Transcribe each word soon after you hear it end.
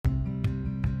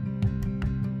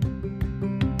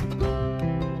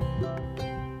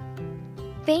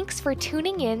Thanks for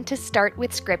tuning in to Start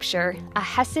with Scripture, a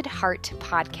Hesed Heart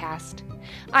podcast.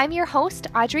 I'm your host,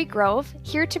 Audrey Grove,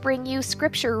 here to bring you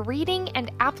scripture reading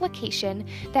and application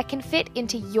that can fit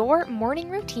into your morning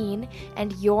routine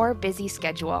and your busy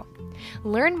schedule.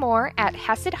 Learn more at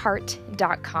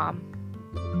HesedHeart.com.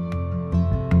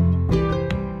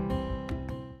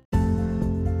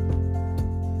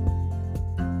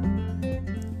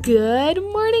 Good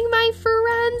morning, my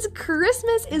friends!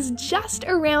 Christmas is just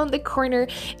around the corner,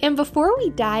 and before we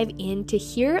dive in to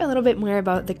hear a little bit more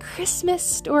about the Christmas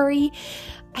story,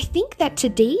 I think that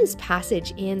today's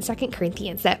passage in 2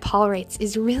 Corinthians that Paul writes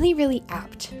is really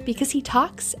apt because he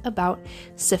talks about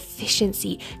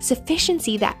sufficiency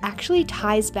that actually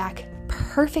ties back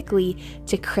perfectly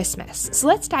to Christmas. So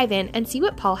let's dive in and see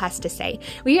what Paul has to say.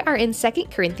 We are in 2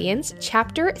 Corinthians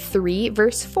chapter 3,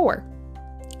 verse 4.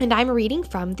 And I'm reading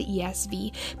from the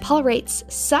ESV. Paul writes,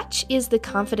 "Such is the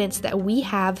confidence that we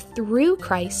have through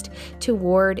Christ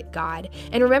toward God."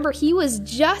 And remember, he was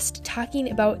just talking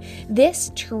about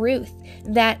this truth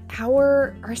that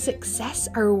our success,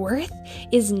 our worth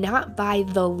is not by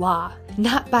the law,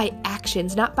 not by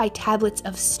actions, not by tablets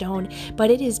of stone, but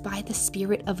it is by the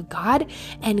Spirit of God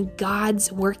and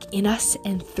God's work in us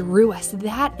and through us.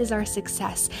 That is our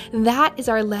success. That is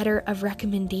our letter of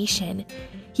recommendation.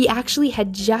 He actually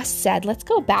had just said, let's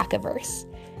go back a verse.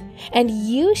 "And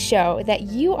you show that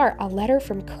you are a letter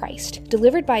from Christ,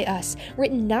 delivered by us,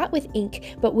 written not with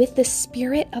ink, but with the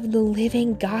Spirit of the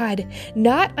living God,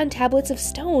 not on tablets of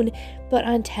stone, but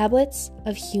on tablets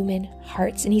of human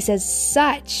hearts." And he says,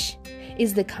 such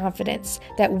is the confidence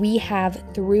that we have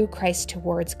through Christ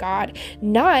towards God.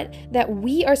 Not that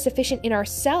we are sufficient in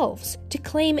ourselves to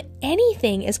claim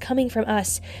anything as coming from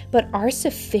us, but our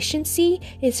sufficiency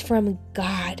is from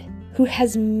God, who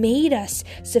has made us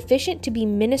sufficient to be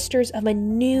ministers of a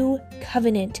new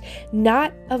covenant,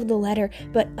 not of the letter,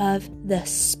 but of the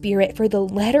Spirit. For the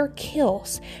letter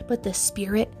kills, but the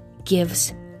Spirit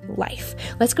gives life.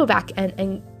 Let's go back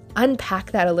and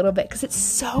unpack that a little bit because it's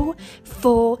so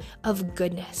full of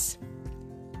goodness.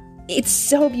 It's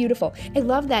so beautiful. I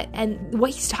love that. And what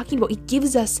he's talking about, it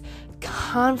gives us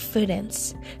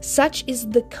confidence. Such is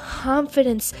the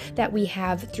confidence that we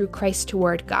have through Christ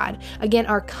toward God. Again,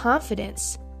 our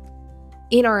confidence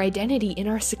in our identity, in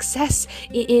our success,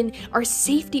 in our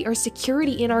safety, our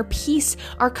security, in our peace,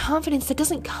 our confidence that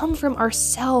doesn't come from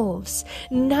ourselves.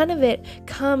 None of it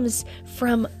comes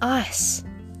from us.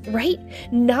 Right?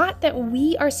 Not that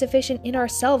we are sufficient in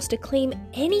ourselves to claim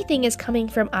anything is coming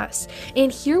from us.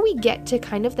 And here we get to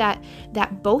kind of that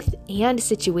both and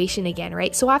situation again,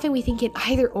 right? So often we think in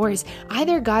either ors,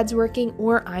 either God's working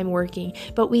or I'm working,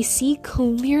 but we see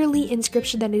clearly in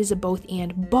scripture that it is a both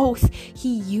and. Both,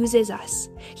 he uses us.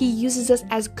 He uses us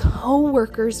as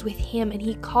co-workers with him, and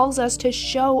he calls us to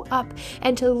show up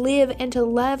and to live and to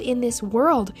love in this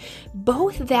world.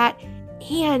 Both that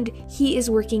and he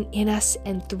is working in us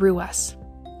and through us.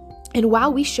 And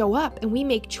while we show up and we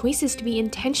make choices to be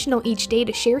intentional each day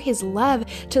to share his love,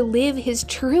 to live his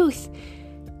truth,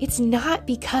 it's not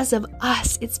because of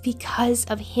us, it's because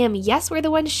of him. Yes, we're the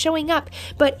ones showing up,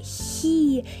 but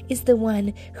he is the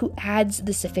one who adds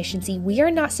the sufficiency. We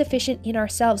are not sufficient in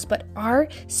ourselves, but our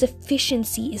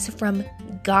sufficiency is from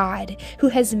God, who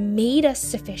has made us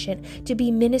sufficient to be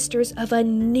ministers of a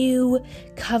new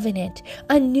covenant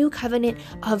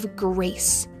of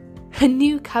grace. A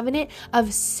new covenant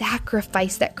of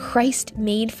sacrifice that Christ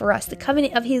made for us, the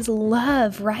covenant of his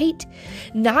love, right?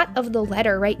 Not of the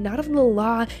letter, right? Not of the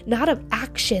law, not of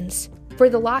actions, for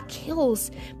the law kills,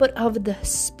 but of the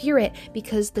Spirit,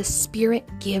 because the Spirit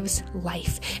gives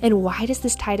life. And why does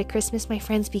this tie to Christmas, my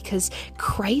friends? Because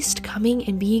Christ coming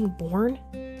and being born,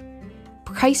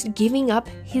 Christ giving up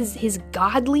his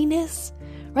godliness,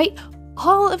 right?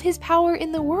 All of his power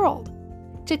in the world,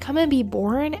 to come and be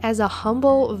born as a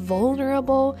humble,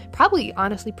 vulnerable, probably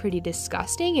honestly pretty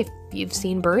disgusting if you've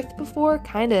seen birth before,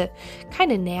 kind of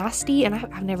nasty, and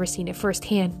I've never seen it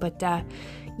firsthand, but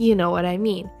you know what I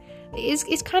mean.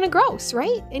 It's kind of gross,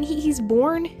 right? And he's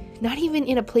born not even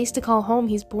in a place to call home.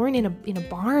 He's born in a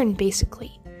barn,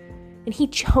 basically. And he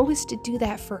chose to do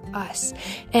that for us.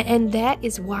 And that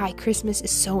is why Christmas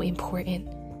is so important,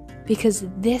 because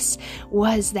this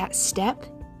was that step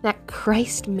that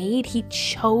Christ made. He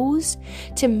chose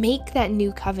to make that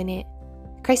new covenant.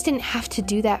 Christ didn't have to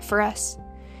do that for us.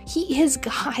 He is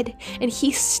God, and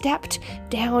he stepped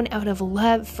down out of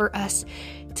love for us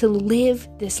to live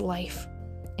this life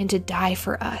and to die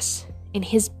for us. In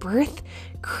his birth,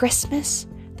 Christmas,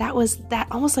 that was that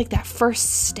almost like that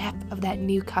first step of that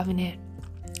new covenant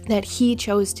that he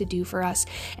chose to do for us.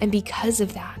 And because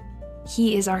of that,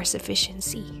 he is our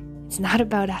sufficiency. It's not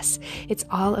about us. It's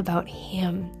all about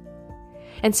him.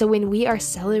 And so when we are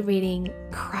celebrating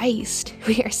Christ,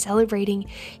 we are celebrating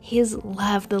his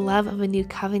love, the love of a new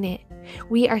covenant.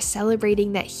 We are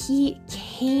celebrating that he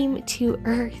came to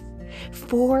earth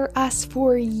for us,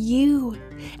 for you,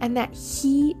 and that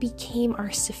he became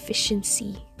our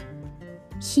sufficiency.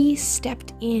 He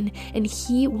stepped in and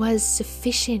he was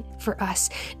sufficient for us.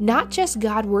 Not just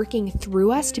God working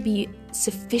through us to be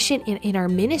sufficient in our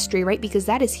ministry, right? Because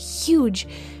that is huge,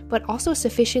 but also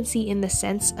sufficiency in the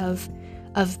sense of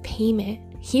payment.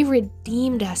 He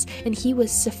redeemed us and he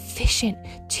was sufficient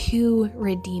to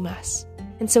redeem us.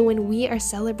 And so when we are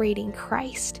celebrating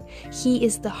Christ, he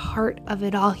is the heart of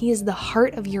it all. He is the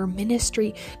heart of your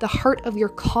ministry, the heart of your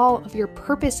call, of your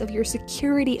purpose, of your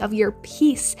security, of your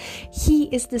peace. He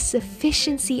is the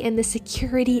sufficiency and the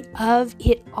security of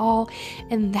it all.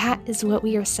 And that is what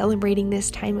we are celebrating this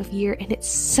time of year. And it's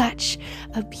such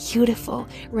a beautiful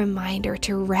reminder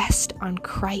to rest on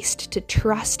Christ, to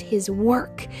trust his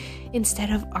work instead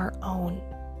of our own.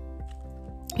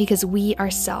 Because we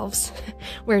ourselves,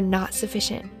 we're not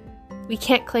sufficient. We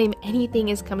can't claim anything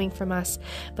is coming from us,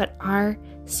 but our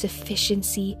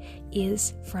sufficiency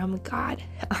is from God,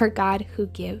 our God who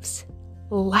gives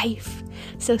life.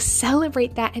 So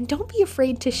celebrate that and don't be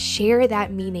afraid to share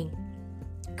that meaning.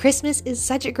 Christmas is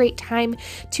such a great time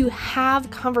to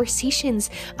have conversations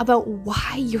about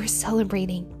why you're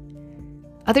celebrating.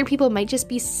 Other people might just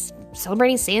be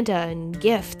celebrating Santa and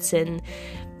gifts and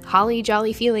holly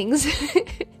jolly feelings.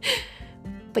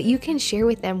 But you can share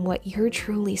with them what you're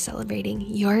truly celebrating,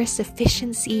 your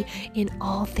sufficiency in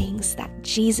all things, that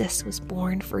Jesus was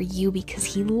born for you because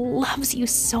he loves you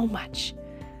so much.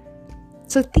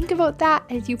 So think about that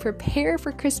as you prepare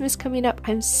for Christmas coming up.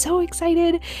 I'm so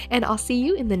excited, and I'll see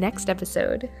you in the next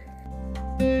episode.